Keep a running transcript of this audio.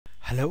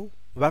Hello,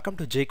 welcome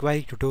to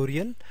jQuery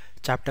tutorial,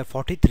 chapter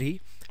 43,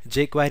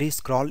 jQuery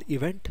scroll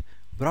event,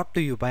 brought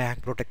to you by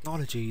Ankpro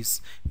Technologies.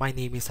 My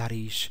name is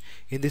Harish.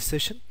 In this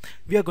session,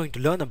 we are going to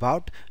learn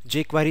about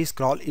jQuery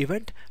scroll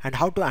event and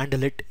how to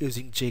handle it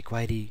using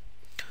jQuery.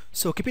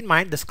 So keep in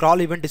mind the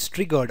scroll event is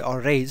triggered or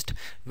raised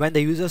when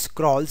the user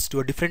scrolls to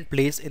a different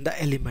place in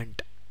the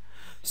element.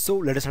 So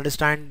let us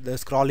understand the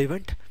scroll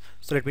event.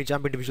 So let me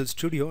jump into Visual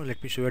Studio and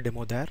let me show you a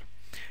demo there.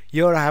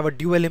 Here I have a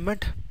div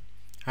element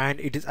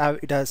and it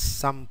has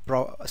some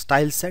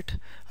style set.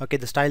 Okay,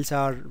 the styles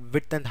are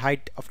width and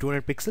height of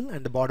 200 pixel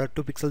and the border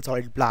 2 pixels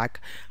solid black,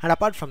 and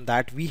apart from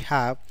that we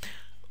have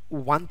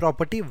one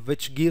property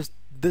which gives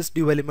this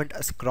div element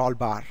a scroll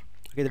bar.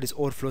 Okay, that is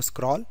overflow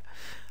scroll,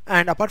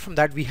 and apart from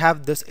that we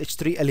have this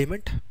h3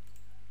 element.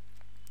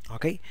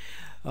 Okay,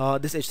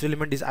 this h3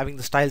 element is having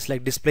the styles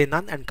like display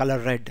none and color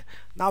red.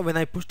 Now when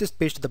I push this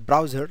page to the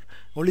browser,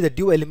 only the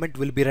div element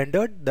will be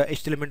rendered. The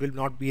h3 element will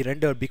not be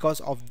rendered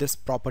because of this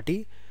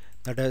property,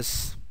 that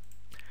is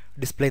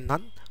display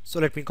none. So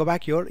let me go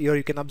back here. Here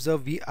you can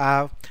observe we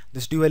have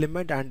this div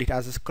element and it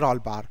has a scroll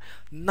bar.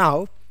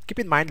 Now keep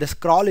in mind the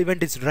scroll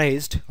event is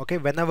raised, okay,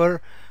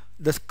 whenever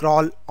the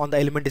scroll on the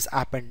element is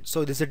happened.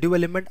 So this is a div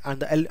element,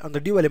 and on the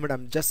div element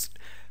I'm just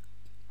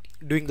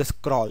doing the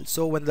scroll.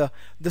 So when the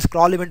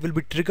scroll event will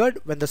be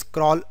triggered when the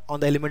scroll on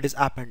the element is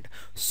happened.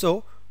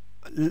 So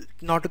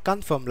now to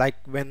confirm, like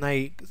when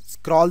I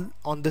scroll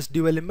on this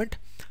div element,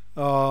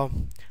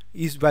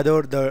 is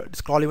whether the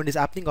scroll event is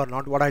happening or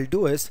not, what I'll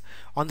do is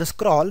on the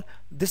scroll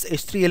this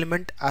h3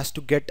 element has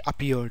to get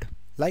appeared,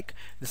 like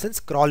in the sense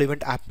scroll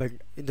event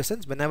happened. In the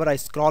sense whenever I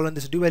scroll on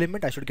this div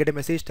element I should get a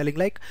message telling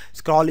like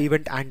scroll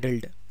event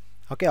handled,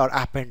 okay, or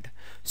happened.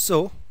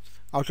 So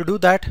how to do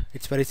that?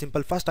 It's very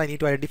simple. First I need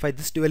to identify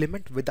this div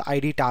element with the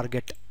ID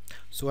target.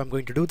 So I'm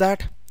going to do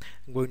that.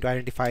 I'm going to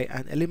identify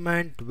an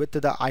element with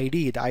the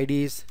ID. The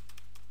ID is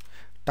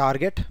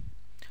target.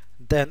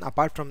 Then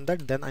apart from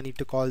that, then I need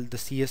to call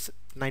the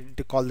I need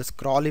to call the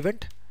scroll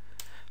event.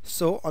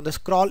 So on the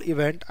scroll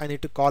event I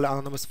need to call an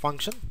anonymous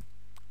function.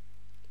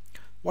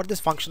 What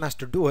this function has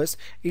to do is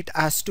it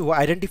has to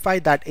identify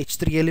that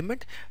h3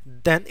 element,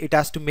 then it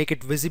has to make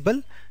it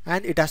visible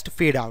and it has to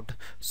fade out.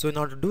 So in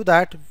order to do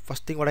that,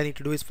 first thing what I need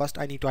to do is first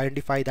I need to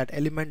identify that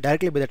element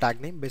directly by the tag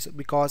name,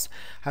 because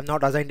I'm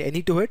not assigned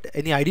any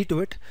ID to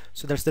it.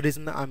 So that's the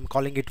reason I'm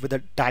calling it with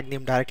the tag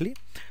name directly.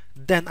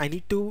 Then I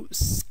need to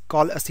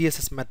call a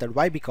CSS method.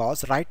 Why?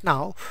 Because right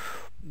now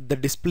the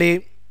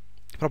display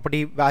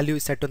property value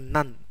is set to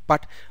none,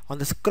 but on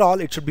the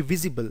scroll it should be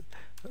visible.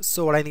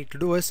 So what I need to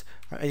do is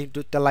I need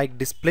to tell like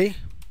display,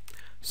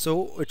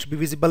 so it should be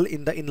visible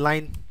in the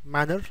inline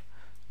manner,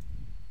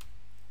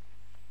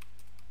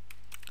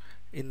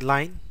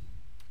 inline,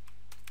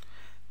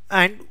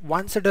 and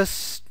once it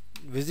is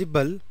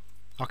visible,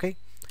 okay,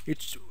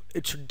 it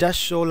should just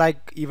show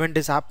like event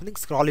is happening,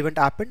 scroll event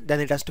happened, then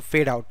it has to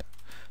fade out.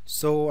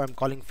 So I'm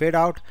calling fade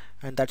out,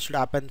 and that should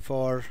happen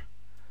for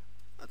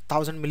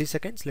 1000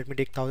 milliseconds. Let me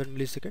take 1000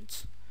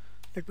 milliseconds.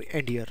 Let me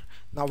end here.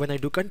 Now when I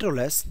do Ctrl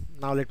S,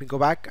 now let me go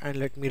back and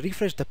let me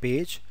refresh the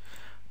page.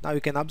 Now you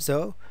can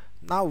observe,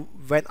 now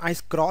when I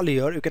scroll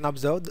here, you can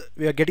observe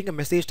we are getting a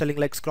message telling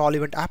like scroll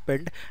event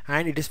happened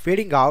and it is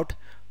fading out.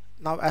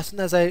 Now as soon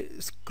as I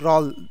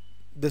scroll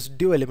this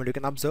div element, you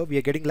can observe we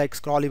are getting like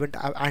scroll event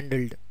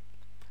handled.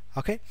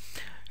 Okay,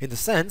 in the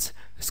sense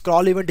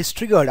scroll event is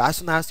triggered as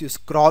soon as you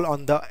scroll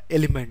on the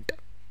element.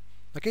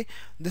 Okay,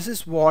 this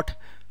is what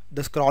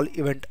the scroll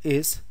event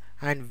is,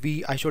 and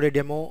I showed a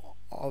demo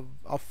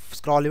of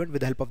scroll event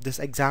with the help of this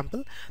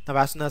example. Now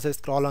as soon as I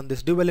scroll on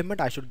this div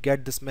element I should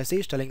get this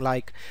message telling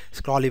like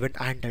scroll event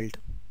handled.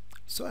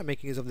 So I'm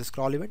making use of the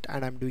scroll event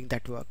and I'm doing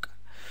that work.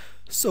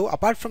 So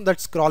apart from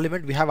that scroll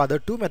event we have other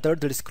two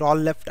methods, that is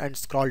scrollLeft and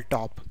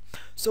scrollTop.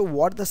 So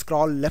what the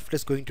scrollLeft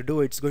is going to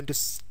do, it's going to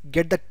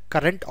get the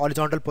current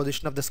horizontal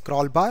position of the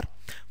scroll bar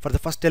for the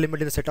first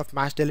element in the set of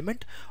matched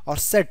element, or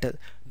set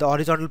the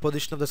horizontal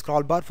position of the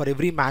scroll bar for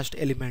every matched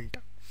element.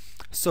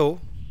 So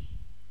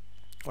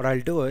what I'll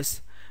do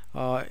is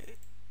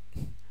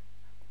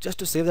just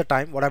to save the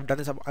time, what I've done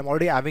is I'm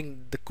already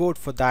having the code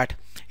for that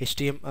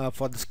HTML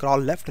for the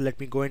scrollLeft. Let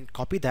me go and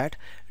copy that.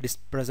 It is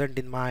present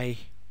in my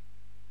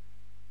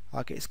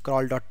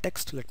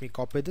scroll.txt. Let me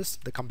copy this,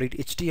 the complete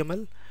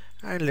HTML,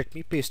 and let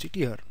me paste it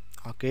here.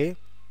 Okay,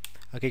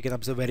 you can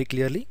observe very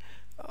clearly.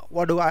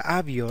 What do I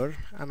have here?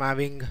 I'm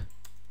having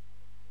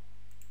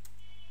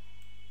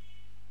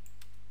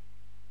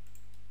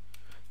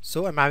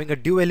a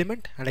div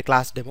element and a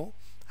class demo,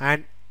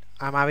 and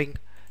I'm having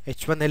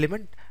h1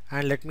 element,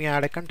 and let me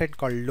add a content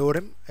called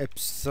lorem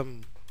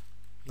ipsum.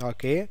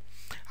 Okay,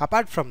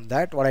 apart from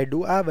that what I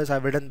do have is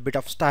I've written a bit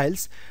of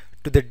styles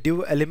to the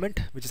div element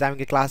which is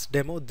having a class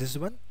demo, this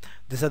one.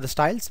 These are the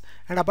styles,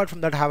 and apart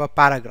from that I have a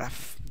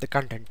paragraph, the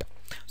content.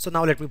 So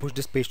now let me push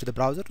this page to the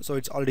browser. So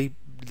it's already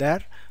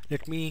there.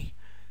 Let me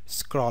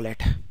scroll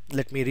it.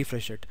 let me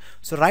refresh it.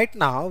 So right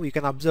now you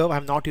can observe I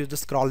have not used the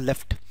scroll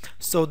left.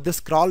 So the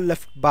scroll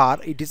left bar,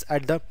 it is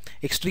at the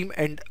extreme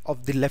end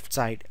of the left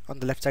side, on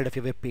the left side of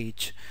your web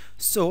page.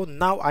 So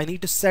now I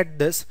need to set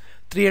this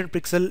 300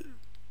 pixel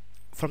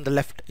from the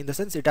left, in the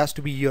sense it has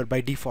to be here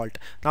by default.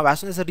 Now as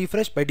soon as I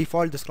refresh, by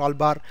default the scroll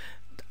bar,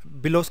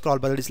 below scroll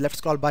bar, that is left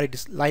scroll bar, it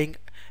is lying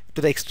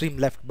to the extreme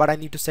left, but I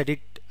need to set it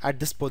at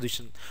this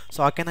position.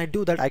 So how can I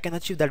do that? I can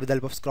achieve that with the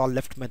help of scroll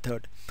left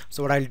method.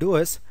 So what I'll do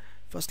is,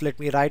 first let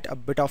me write a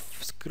bit of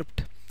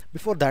script.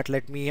 Before that,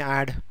 let me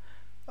add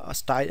a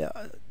style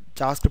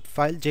JavaScript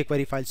file,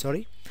 jQuery file,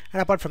 sorry,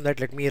 and apart from that,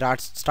 let me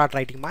start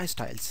writing my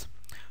styles.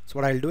 So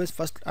what I'll do is,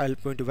 first I'm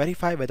going to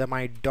verify whether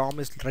my DOM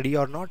is ready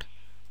or not.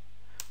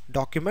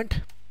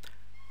 Document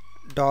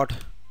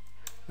dot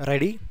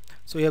ready.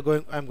 So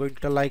I'm going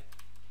to like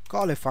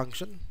call a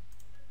function.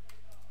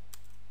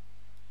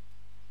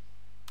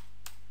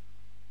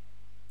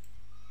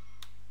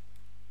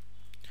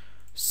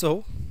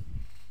 So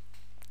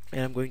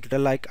and I'm going to tell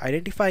like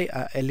identify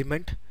a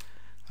element,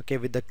 okay,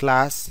 with the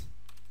class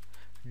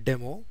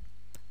demo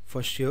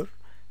for sure.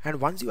 And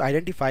once you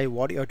identify,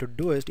 what you have to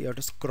do is you have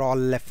to scroll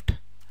left.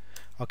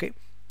 Okay,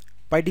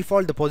 by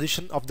default the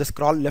position of the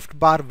scroll left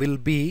bar will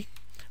be,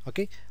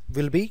 okay,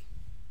 will be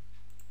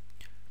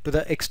to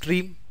the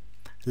extreme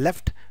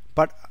left,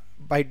 but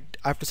I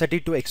have to set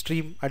it to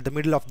extreme at the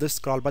middle of this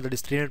scroll bar, that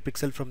is 300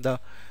 pixel from the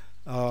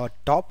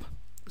top,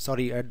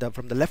 sorry,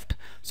 from the left.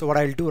 So what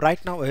I'll do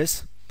right now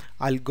is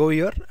I'll go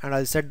here and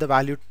I'll set the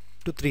value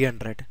to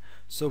 300.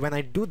 So when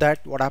I do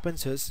that, what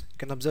happens is, you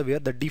can observe here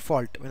the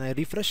default, when I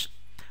refresh,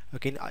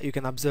 okay, you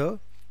can observe,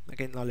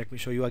 okay, now let me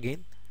show you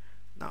again.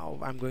 Now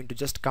I'm going to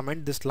just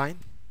comment this line.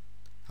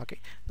 Okay,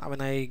 now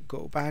when I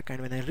go back and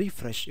when I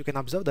refresh, you can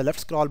observe the left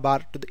scroll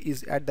bar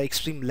is at the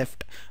extreme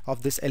left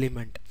of this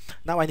element.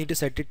 Now I need to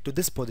set it to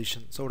this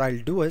position. So what I'll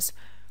do is,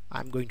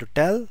 I'm going to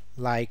tell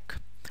like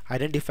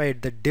identify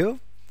the div,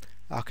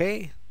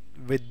 okay,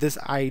 with this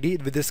ID,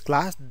 with this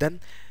class, then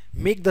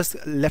make this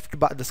left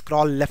bar, the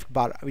scroll left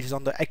bar, which is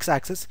on the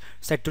x-axis,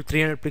 set to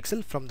 300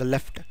 pixel from the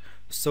left.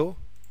 So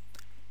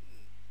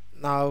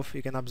now if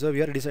you can observe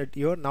here, it is at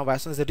here. Now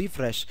as soon as I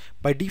refresh,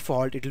 by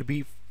default it will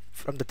be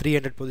from the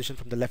 300 position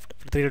from the left,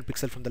 300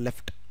 pixel from the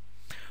left.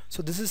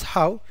 So this is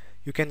how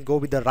you can go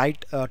with the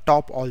right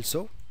top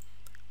also.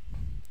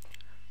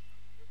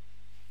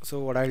 So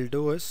what I'll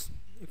do is,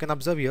 you can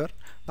observe here,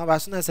 now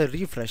as soon as I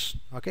refresh,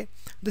 okay,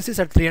 this is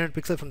at 300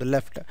 pixel from the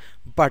left,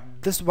 but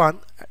this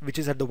one which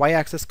is at the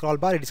y-axis scroll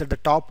bar, it is at the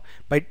top,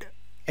 by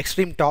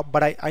extreme top,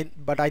 but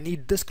I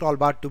need this scroll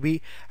bar to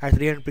be at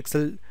 300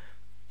 pixel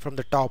from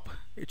the top.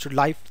 It should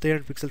lie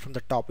 300 pixel from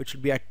the top, it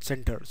should be at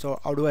center. So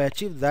how do I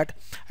achieve that?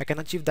 I can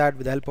achieve that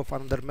with the help of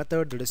another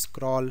method, that is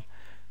scroll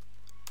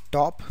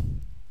top.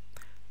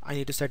 I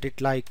need to set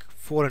it like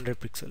 400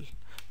 pixel.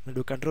 I'll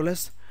do Control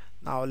S.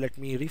 Now let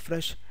me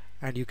refresh,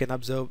 and you can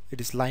observe it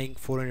is lying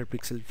 400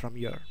 pixel from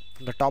here,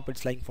 from the top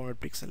it's lying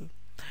 400 pixel.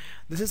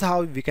 This is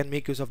how we can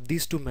make use of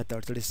these two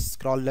methods, that is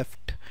scroll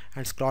left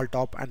and scroll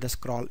top, and the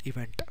scroll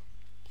event.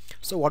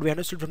 So what we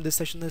understood from this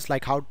session is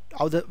like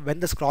when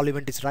the scroll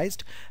event is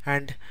raised,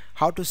 and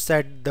how to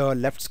set the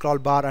left scroll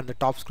bar and the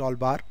top scroll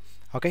bar,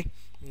 okay,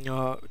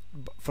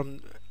 from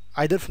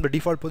either from the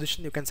default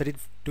position, you can set it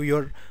to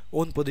your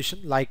own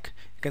position, like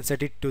you can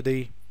set it to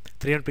the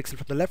 300 pixel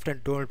from the left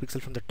and 200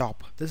 pixel from the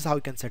top. This is how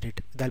you can set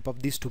it with the help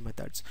of these two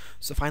methods.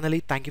 So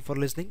finally, thank you for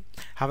listening.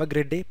 Have a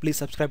great day. Please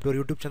subscribe to our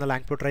YouTube channel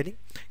Ankpro Training.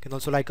 You can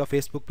also like our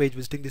Facebook page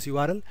visiting this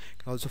URL.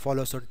 You can also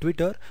follow us on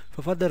Twitter.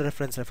 For further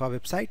reference of our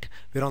website,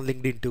 we're on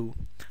LinkedIn too.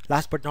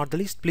 Last but not the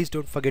least, please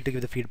don't forget to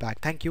give the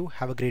feedback. Thank you.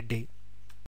 Have a great day.